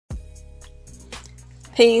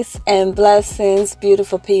Peace and blessings,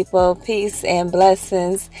 beautiful people. Peace and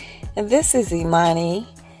blessings. And this is Imani.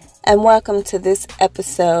 And welcome to this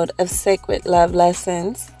episode of Sacred Love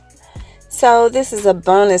Lessons. So this is a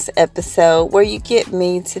bonus episode where you get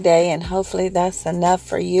me today, and hopefully that's enough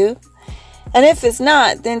for you. And if it's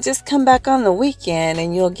not, then just come back on the weekend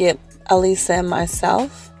and you'll get Alisa and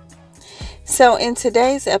myself. So in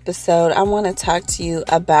today's episode, I want to talk to you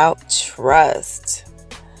about trust.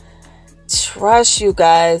 Trust, you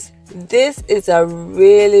guys. This is a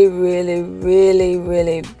really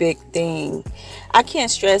big thing. I can't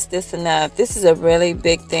stress this enough. This is a really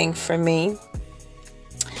big thing for me.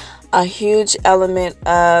 A huge element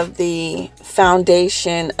of the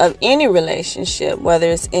foundation of any relationship, whether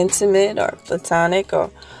it's intimate or platonic or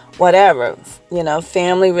whatever,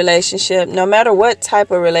 family relationship, no matter what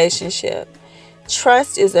type of relationship,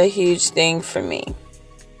 trust is a huge thing for me.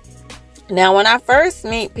 Now, when I first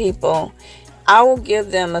meet people, I will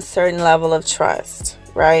give them a certain level of trust,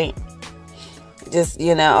 right? Just,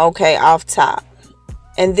 okay, off top.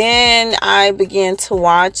 And then I begin to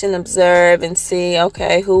watch and observe and see,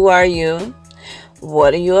 okay, who are you?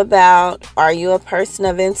 What are you about? Are you a person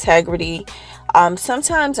of integrity?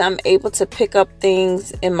 Sometimes I'm able to pick up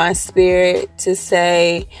things in my spirit to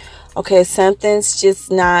say, okay, something's just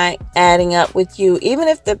not adding up with you. Even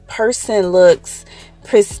if the person looks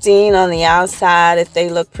pristine on the outside, if they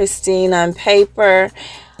look pristine on paper,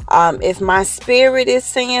 if my spirit is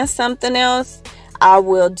saying something else, I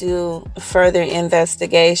will do further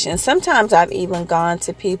investigation. Sometimes I've even gone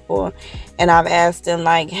to people and I've asked them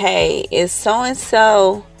like, hey, is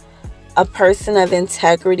so-and-so a person of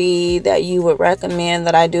integrity that you would recommend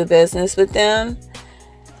that I do business with them?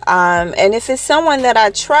 And if it's someone that I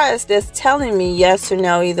trust that's telling me yes or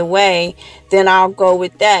no either way, then I'll go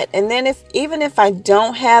with that. And then even if I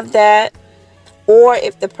don't have that, or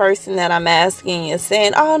if the person that I'm asking is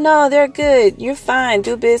saying, oh no, they're good, you're fine,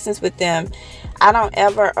 do business with them, I don't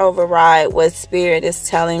ever override what spirit is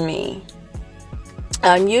telling me.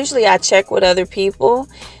 Usually I check with other people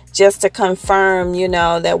just to confirm,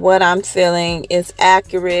 that what I'm feeling is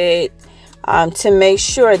accurate, to make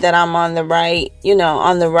sure that I'm on the right,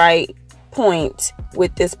 on the right point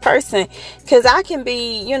with this person. Because I can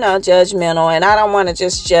be, judgmental, and I don't want to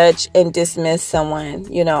just judge and dismiss someone,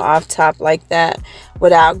 off top like that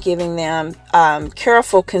without giving them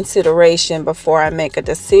careful consideration before I make a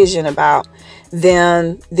decision about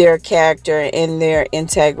them, their character, and their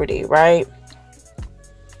integrity, right?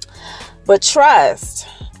 But trust,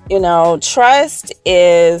 trust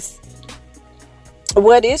is,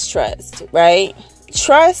 what is trust, right?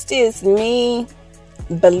 Trust is me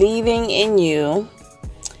believing in you,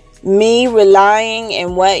 me relying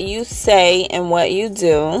in what you say and what you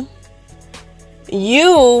do,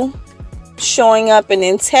 you showing up in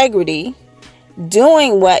integrity,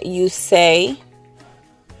 doing what you say,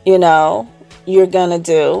 you're gonna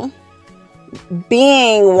do,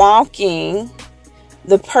 walking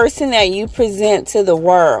the person that you present to the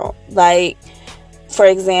world. Like, for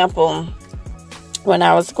example, when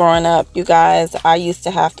I was growing up, you guys, I used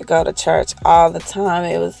to have to go to church all the time.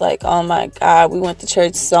 It was like, oh my God, we went to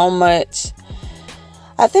church so much.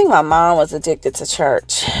 I think my mom was addicted to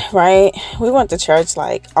church, right? We went to church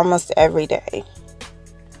like almost every day.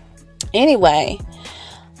 Anyway,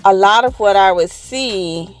 a lot of what I would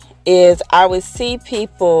see is I would see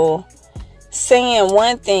people saying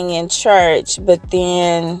one thing in church, but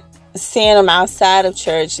then seeing them outside of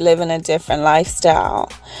church living a different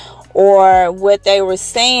lifestyle. Or what they were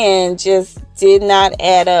saying just did not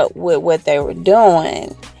add up with what they were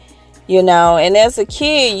doing, And as a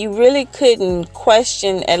kid, you really couldn't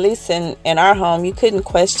question, at least in our home, you couldn't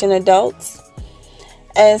question adults.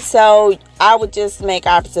 And so I would just make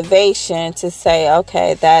observation to say,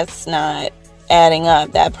 okay, that's not adding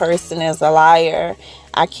up. That person is a liar.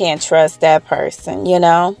 I can't trust that person,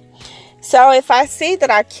 So if I see that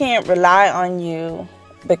I can't rely on you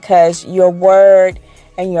because your word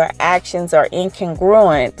and your actions are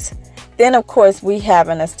incongruent, then of course we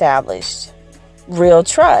haven't established real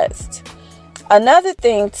trust. Another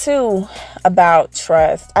thing too about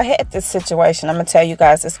trust, I had this situation. I'm going to tell you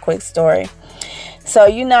guys this quick story. So,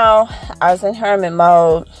 I was in hermit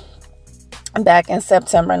mode back in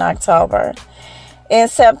September and October. In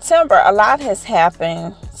September, a lot has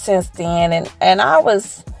happened since then, and I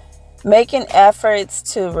was making efforts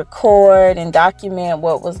to record and document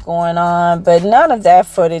what was going on, but none of that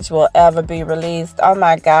footage will ever be released. Oh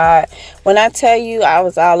my God. When I tell you I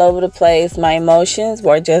was all over the place, my emotions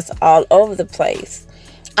were just all over the place.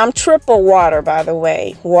 I'm triple water, by the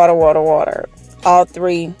way. Water. All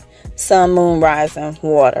three, sun, moon, rising,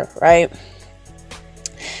 water, right?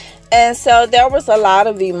 And so there was a lot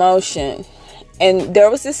of emotion. And there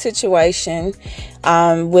was a situation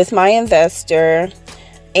with my investor,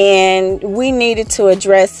 and we needed to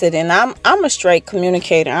address it. And I'm a straight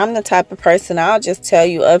communicator. I'm the type of person, I'll just tell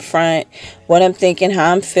you up front what I'm thinking,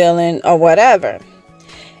 how I'm feeling, or whatever.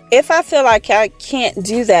 If I feel like I can't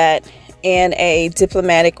do that in a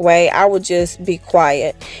diplomatic way, I will just be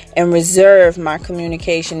quiet and reserve my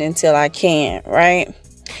communication until I can, right?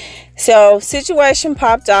 So, situation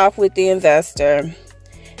popped off with the investor.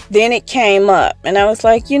 Then it came up, and I was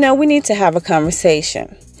like, we need to have a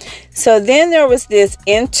conversation. So then there was this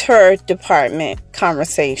inter-department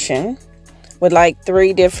conversation with like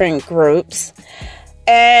 3 different groups.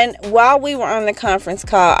 And while we were on the conference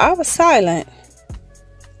call, I was silent.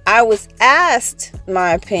 I was asked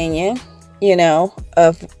my opinion,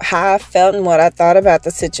 of how I felt and what I thought about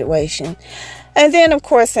the situation. And then, of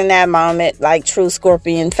course, in that moment, like true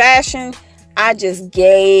Scorpion fashion, I just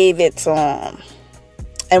gave it to him.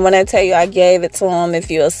 And when I tell you I gave it to him, if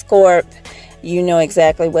you're a Scorp, you know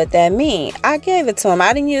exactly what that means. I gave it to him.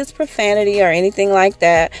 I didn't use profanity or anything like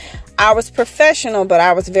that. I was professional, but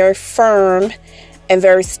I was very firm and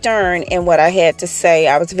very stern in what I had to say.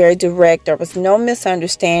 I was very direct. There was no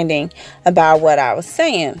misunderstanding about what I was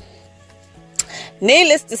saying.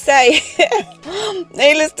 Needless to say,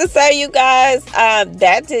 you guys,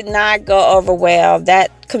 that did not go over well.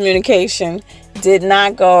 That communication did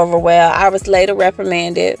not go over well. I was later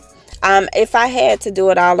reprimanded. If I had to do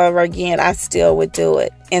it all over again, I still would do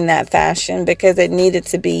it in that fashion because it needed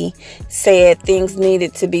to be said. Things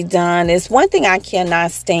needed to be done. It's one thing I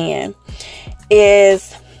cannot stand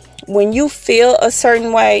is when you feel a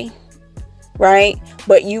certain way, right?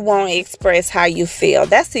 But you won't express how you feel.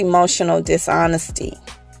 That's emotional dishonesty,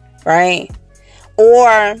 right?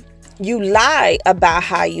 Or you lie about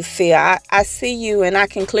how you feel. I see you and I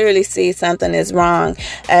can clearly see something is wrong.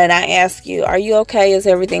 And I ask you, are you okay? Is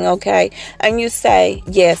everything okay? And you say,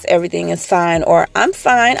 yes, everything is fine. Or I'm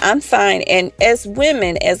fine. And as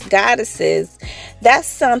women, as goddesses, that's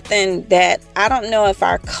something that I don't know if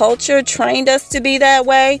our culture trained us to be that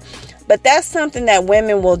way. But that's something that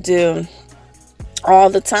women will do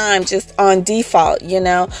all the time, just on default,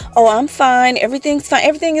 oh, I'm fine, everything's fine.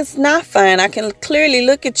 Everything is not fine. I can clearly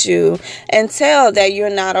look at you and tell that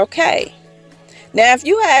you're not okay. Now, if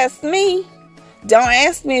you ask me, don't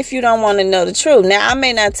ask me if you don't want to know the truth. Now, I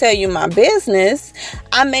may not tell you my business.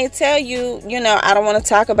 I may tell you, I don't want to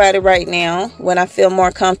talk about it right now. When I feel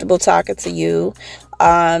more comfortable talking to you,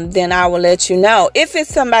 then I will let you know. If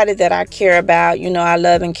it's somebody that I care about, I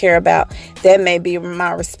love and care about, that may be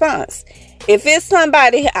my response. If it's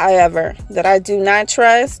somebody, however, that I do not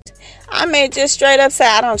trust, I may just straight up say,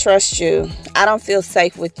 I don't trust you. I don't feel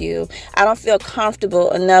safe with you. I don't feel comfortable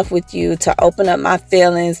enough with you to open up my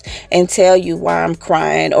feelings and tell you why I'm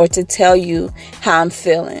crying or to tell you how I'm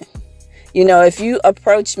feeling. If you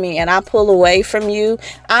approach me and I pull away from you,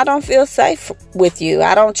 I don't feel safe with you.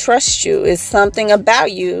 I don't trust you. It's something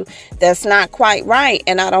about you that's not quite right.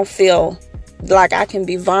 And I don't feel like I can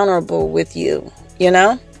be vulnerable with you,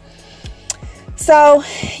 So,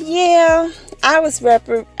 yeah, I was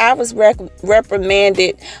reprimanded.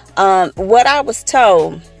 What I was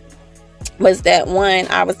told was that, one,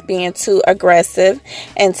 I was being too aggressive.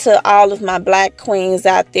 And to all of my black queens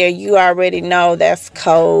out there, you already know that's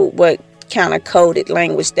code, what kind of coded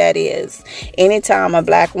language that is. Anytime a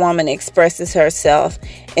black woman expresses herself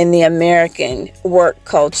in the American work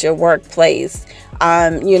culture, workplace,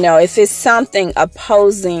 if it's something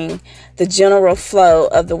opposing the general flow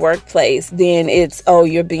of the workplace, then it's, oh,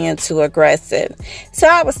 you're being too aggressive. So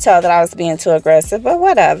I was told that I was being too aggressive, but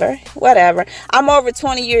whatever. I'm over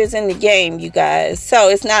 20 years in the game, you guys. So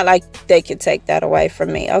it's not like they could take that away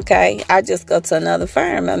from me, okay? I just go to another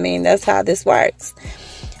firm. I mean, that's how this works.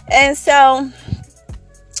 And so,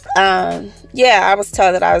 I was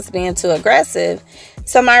told that I was being too aggressive.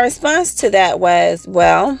 So my response to that was,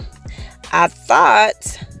 well, I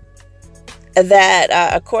thought that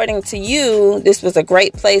according to you, this was a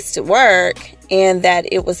great place to work and that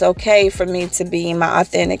it was okay for me to be my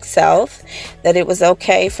authentic self, that it was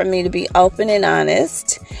okay for me to be open and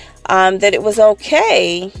honest, that it was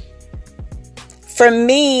okay for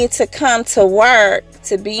me to come to work,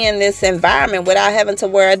 to be in this environment without having to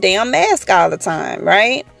wear a damn mask all the time,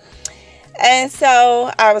 right? And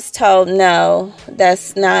so I was told, no,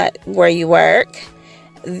 that's not where you work.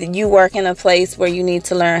 You work in a place where you need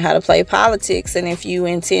to learn how to play politics. And if you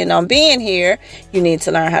intend on being here, you need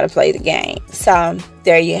to learn how to play the game. So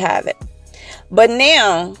there you have it. But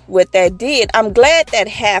now what that did, I'm glad that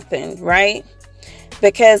happened, right?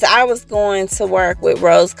 Because I was going to work with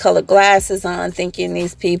rose-colored glasses on, thinking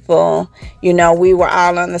these people, we were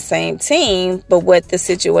all on the same team. But what the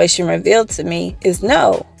situation revealed to me is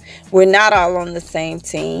no, we're not all on the same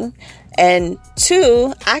team. And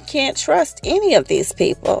 2, I can't trust any of these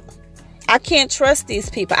people. I can't trust these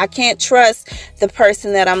people. I can't trust the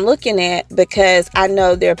person that I'm looking at, because I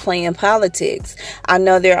know they're playing politics. I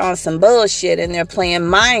know they're on some bullshit and they're playing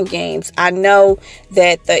mind games. I know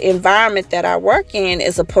that the environment that I work in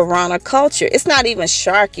is a piranha culture. It's not even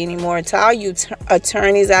shark anymore. To all you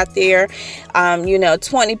attorneys out there,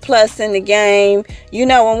 20 plus in the game,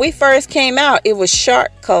 when we first came out, it was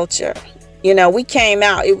shark culture. We came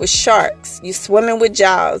out, it was sharks. You swimming with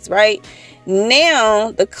jaws, right? Now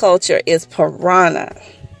the culture is piranha,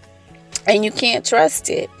 and you can't trust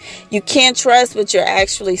it. You can't trust what you're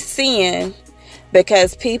actually seeing,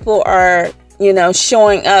 because people are,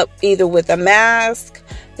 showing up either with a mask.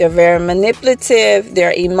 They're very manipulative.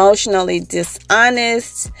 They're emotionally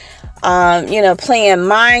dishonest, playing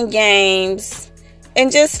mind games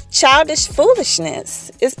and just childish foolishness.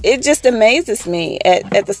 It just amazes me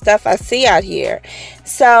at the stuff I see out here.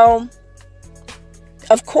 So,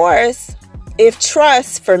 of course, if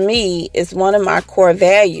trust for me is one of my core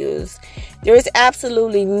values, there is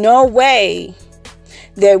absolutely no way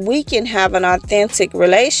that we can have an authentic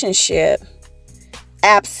relationship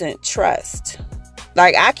absent trust.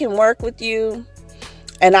 Like, I can work with you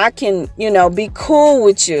and I can, be cool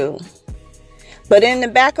with you. But in the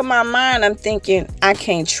back of my mind, I'm thinking, I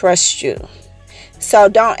can't trust you. So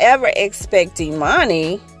don't ever expect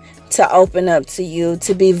Imani to open up to you,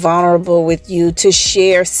 to be vulnerable with you, to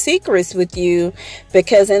share secrets with you,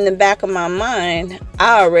 because in the back of my mind,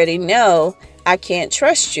 I already know I can't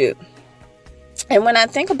trust you. And when I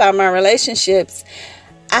think about my relationships,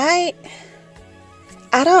 I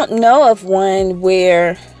don't know of one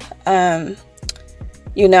where,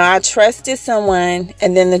 I trusted someone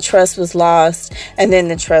and then the trust was lost and then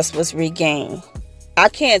the trust was regained. I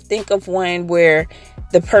can't think of one where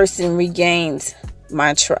the person regains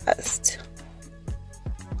my trust.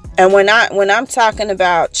 And when I'm talking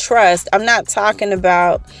about trust, I'm not talking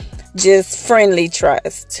about just friendly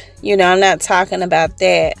trust. I'm not talking about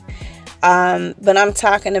that. But I'm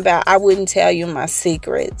talking about, I wouldn't tell you my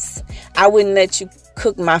secrets. I wouldn't let you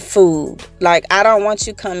cook my food. Like, I don't want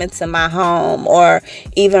you coming to my home or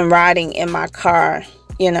even riding in my car,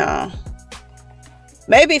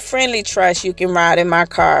 Maybe friendly trust, you can ride in my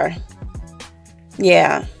car.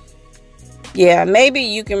 Yeah, maybe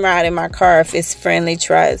you can ride in my car if it's friendly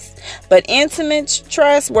trust. But intimate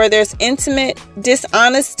trust, where there's intimate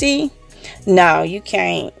dishonesty, no, you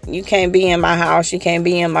can't. You can't be in my house. You can't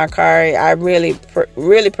be in my car. I really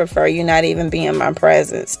prefer you not even be in my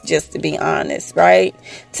presence, just to be honest, right?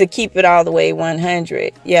 To keep it all the way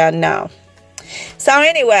 100. Yeah, no. So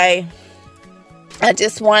anyway, I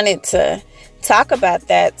just wanted to talk about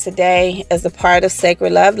that today as a part of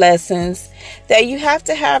Sacred Love Lessons, that you have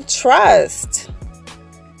to have trust.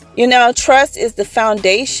 Trust is the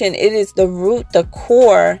foundation. It is the root, the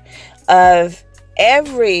core of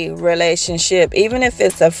every relationship, even if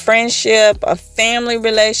it's a friendship, a family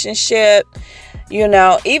relationship,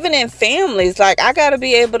 even in families. Like, I got to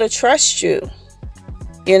be able to trust you.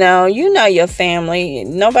 You know your family.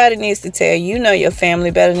 Nobody needs to tell you, your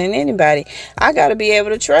family better than anybody. I got to be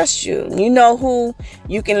able to trust you. You know who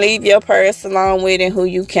you can leave your purse along with and who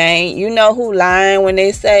you can't. You know who lying when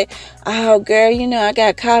they say, oh, girl, I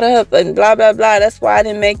got caught up and blah, blah, blah. That's why I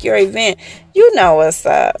didn't make your event. You know what's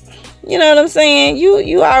up. You know what I'm saying?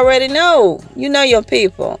 You already know. You know your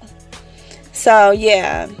people. So,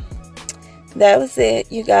 yeah. That was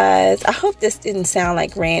it, you guys. I hope this didn't sound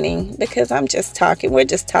like ranting, because I'm just talking. We're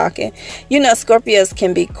just talking. Scorpios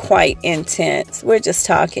can be quite intense. We're just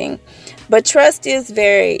talking. But trust is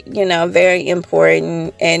very, very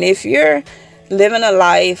important. And if you're living a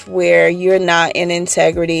life where you're not in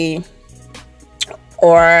integrity,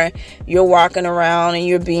 or you're walking around and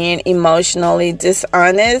you're being emotionally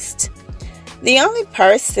dishonest, the only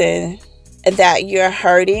person that you're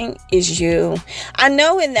hurting is you. I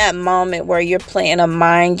know in that moment where you're playing a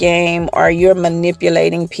mind game or you're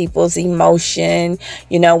manipulating people's emotion,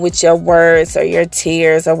 with your words or your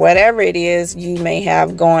tears or whatever it is you may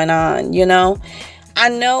have going on, I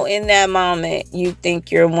know in that moment you think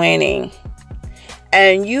you're winning,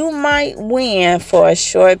 and you might win for a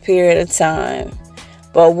short period of time.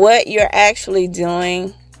 But what you're actually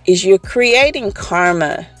doing is you're creating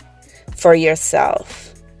karma for yourself.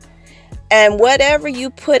 And whatever you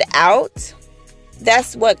put out,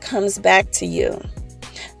 that's what comes back to you.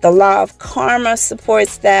 The law of karma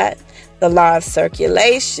supports that. The law of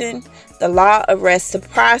circulation, the law of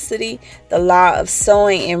reciprocity, the law of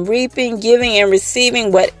sowing and reaping, giving and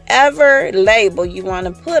receiving, whatever label you want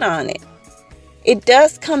to put on it, it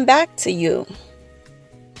does come back to you.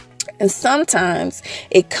 And sometimes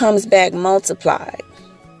it comes back multiplied.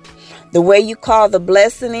 The way you call the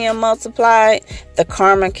blessing in multiplied, the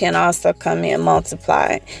karma can also come in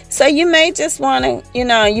multiplied. So you may just want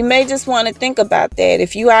to, think about that.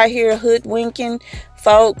 If you out here hoodwinking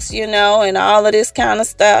folks, and all of this kind of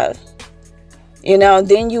stuff,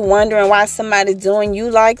 then you wondering why somebody doing you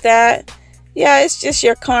like that. Yeah, it's just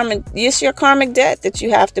your karma. It's your karmic debt that you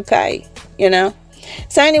have to pay,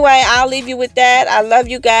 So anyway, I'll leave you with that. I love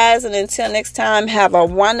you guys. And until next time, have a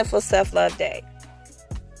wonderful self-love day.